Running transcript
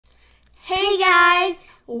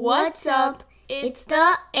What's up? It's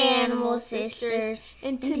the Animal Sisters.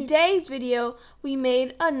 In today's video, we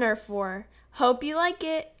made a Nerf war. Hope you like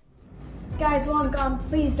it. Guys, while I'm gone,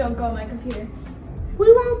 please don't go on my computer.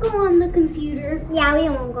 We won't go on the computer. Yeah, we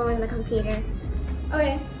won't go on the computer.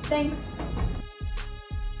 Okay, thanks.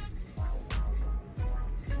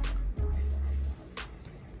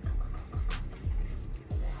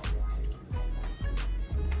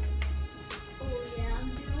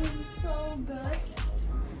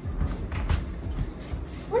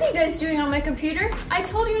 What are you guys doing on my computer? I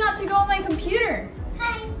told you not to go on my computer.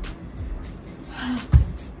 Hi.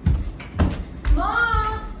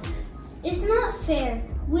 Mom! It's not fair.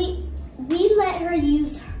 We let her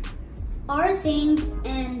use our things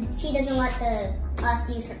and she doesn't let us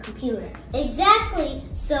use her computer. Exactly.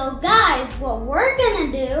 So guys, what we're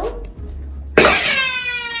gonna do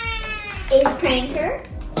is prank her.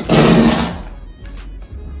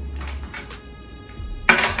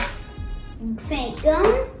 Fake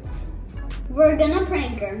them. We're gonna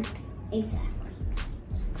prank her. Exactly.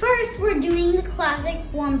 First, we're doing the classic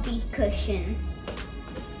Whumpy cushion.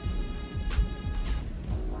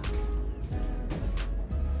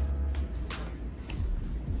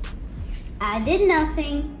 I did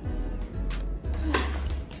nothing.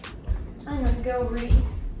 I'm gonna go read.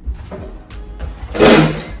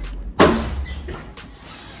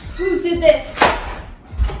 Who did this?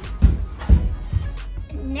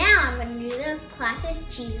 Now I'm gonna do the classic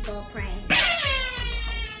cheese ball prank.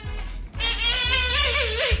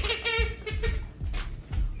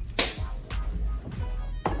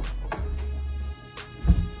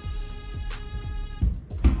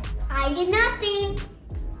 I did nothing.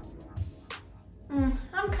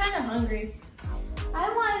 I'm kind of hungry. I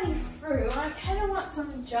don't want any fruit. I kind of want some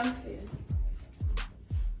junk food.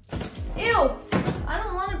 Ew! I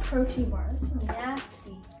don't want a protein bar. This is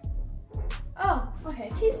nasty. Oh, okay,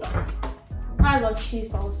 cheese balls. I love cheese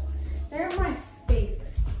balls. They're my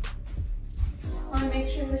favorite. I want to make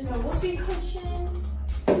sure there's no whoopee cushion.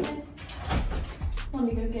 And let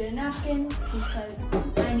me go get a napkin because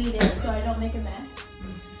I need it so I don't make a mess.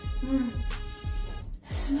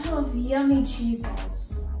 The smell of yummy cheese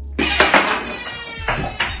balls.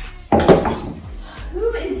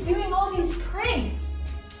 Who is doing all these pranks?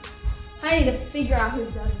 I need to figure out who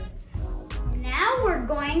does this. Now we're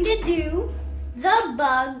going to do the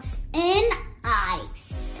bugs in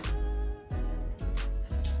ice.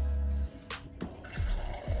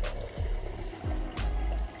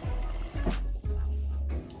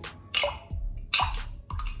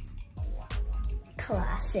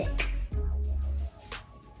 Classic.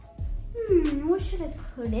 Where should I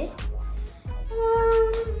put it?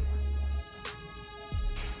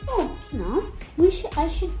 Oh no, I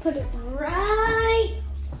should put it right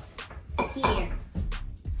here.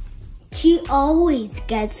 She always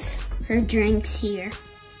gets her drinks here.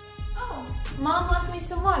 Oh, Mom left me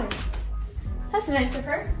some water. That's nice of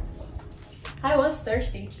her. I was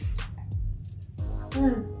thirsty.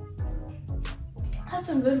 That's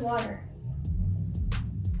some good water.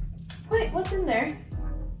 Wait, what's in there?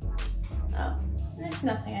 Oh, it's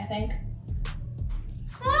nothing, I think.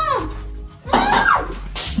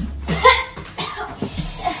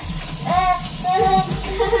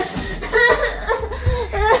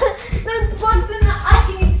 There's bugs in the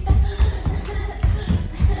ice.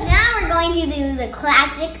 Now we're going to do the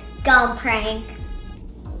classic gum prank.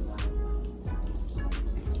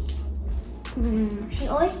 She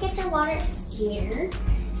always gets her water here,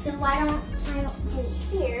 so why don't I do it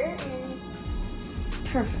here and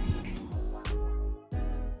perfect.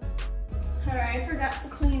 Alright, I forgot to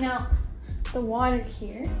clean out the water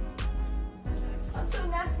here. That's so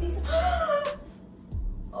nasty.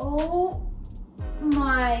 Oh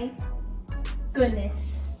my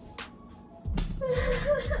goodness.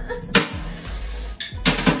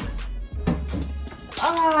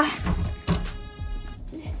 Oh,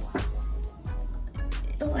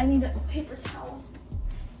 I need a paper towel.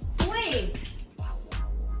 Wait,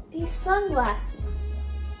 these sunglasses.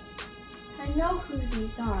 I know who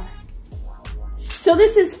these are. So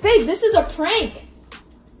this is fake, this is a prank.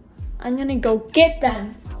 I'm gonna go get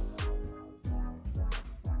them.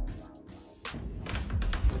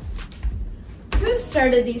 Who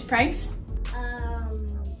started these pranks?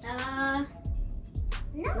 No.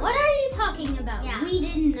 What are you talking about? Yeah. We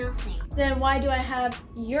did nothing. Then why do I have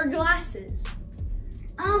your glasses?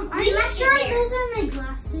 Are you sure those are my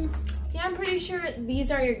glasses? Yeah, I'm pretty sure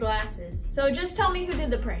these are your glasses. So just tell me who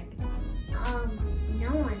did the prank.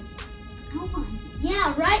 No one. No one.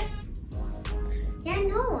 Yeah, right? Yeah,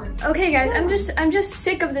 no one. Okay guys, I'm just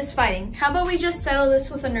sick of this fighting. How about we just settle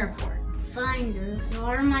this with a Nerf war? Fine, those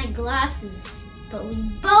are my glasses. but we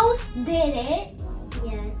both did it.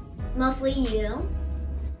 Yes, mostly you.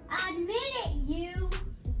 Admit it, you.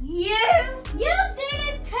 You did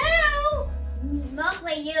it too.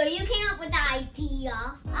 Mostly you. You came up with the idea.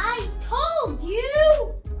 I told you.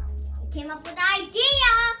 You came up with the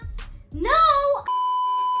idea. No.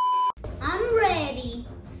 I'm ready.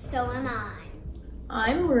 So am I.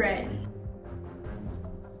 I'm ready.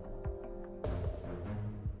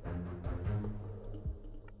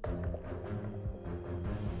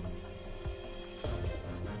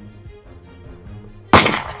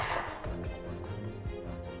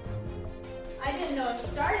 I didn't know it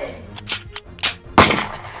started.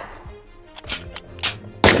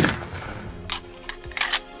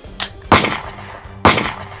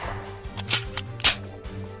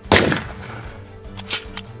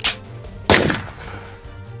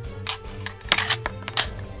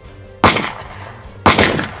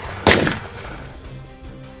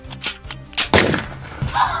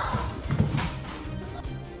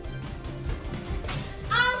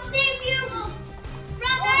 I'll save you,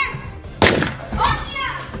 brother.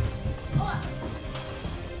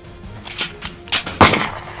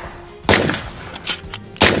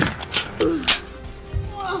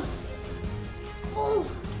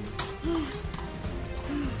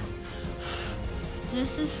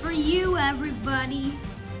 This is for you, everybody.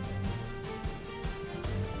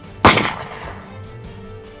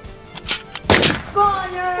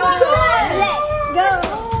 Corner! Let's go!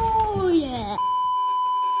 Oh, yeah.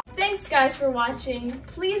 Thanks guys for watching.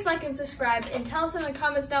 Please like and subscribe and tell us in the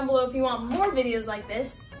comments down below if you want more videos like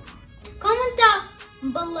this. Comment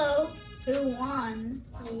down below who won.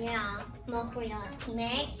 Yeah, mostly us, Team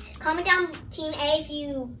A. Comment down Team A if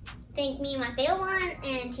you think me and my favorite won,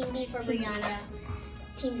 and Team B for Brianna.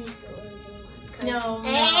 Team B for the losing one. No. A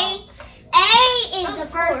is the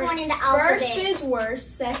first one in the alphabet. First is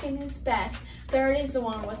worst, second is best, third is the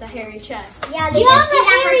one with the hairy chest. Yeah, you have the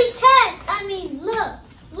hairy chest. I mean, look,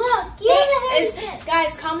 you have the hairy chest.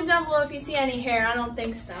 Guys, comment down below if you see any hair. I don't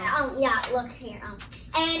think so. Yeah, look here.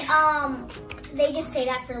 And they just say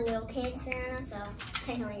that for little kids, Brianna. So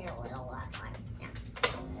technically you're little. That's fine. Yeah.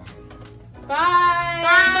 Bye.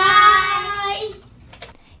 Bye.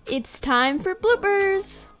 It's time for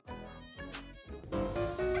bloopers.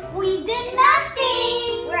 We did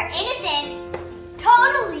nothing. We're innocent.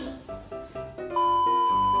 Totally.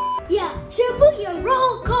 Yeah, Shibuya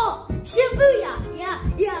roll call. Shibuya.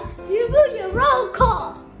 Yeah. Shibuya roll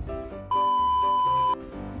call.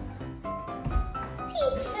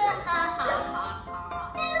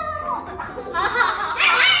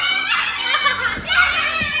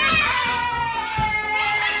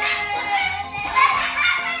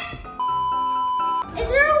 Is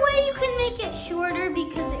there a way you can make it shorter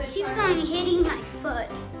because it keeps on hitting my foot?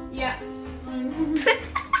 Yeah.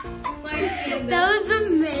 That was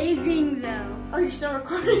amazing though. Oh, you're still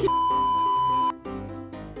recording?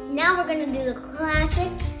 Now we're gonna do the classic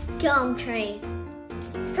gum train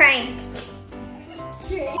prank.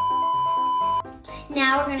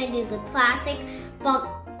 Now we're gonna do the classic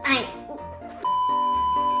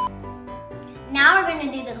Now we're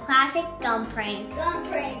gonna do the classic gum prank. Gum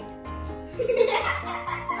prank.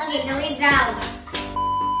 Okay, delete that one.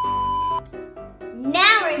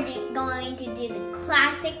 Now we're going to do the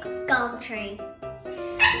classic gum train.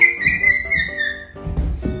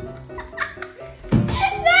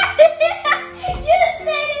 You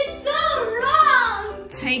said it so wrong!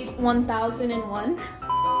 Take 1001.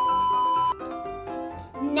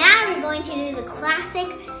 Now we're going to do the classic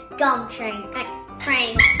gum train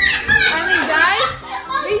prank. I mean, guys,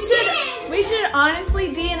 we should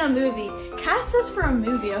honestly be in a movie. Cast us for a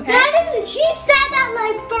movie, okay? She said that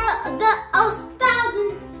like for the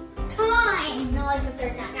 1,000th time. No, it's the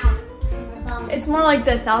 3rd time. No. It's more like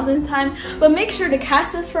the 1,000th time, but make sure to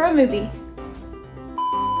cast us for a movie.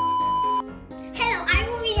 Hello, I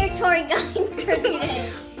will be your tour guide for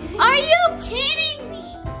today. Are you kidding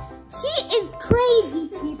me? She is crazy,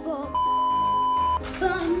 people.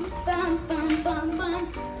 Bum, bum, bum, bum, bum, bum,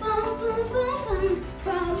 bum, bum, bum,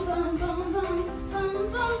 bum, bum, bum,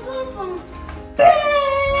 bum, bum, bum, bum.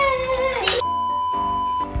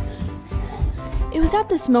 It was at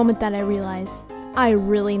this moment that I realized I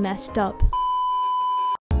really messed up.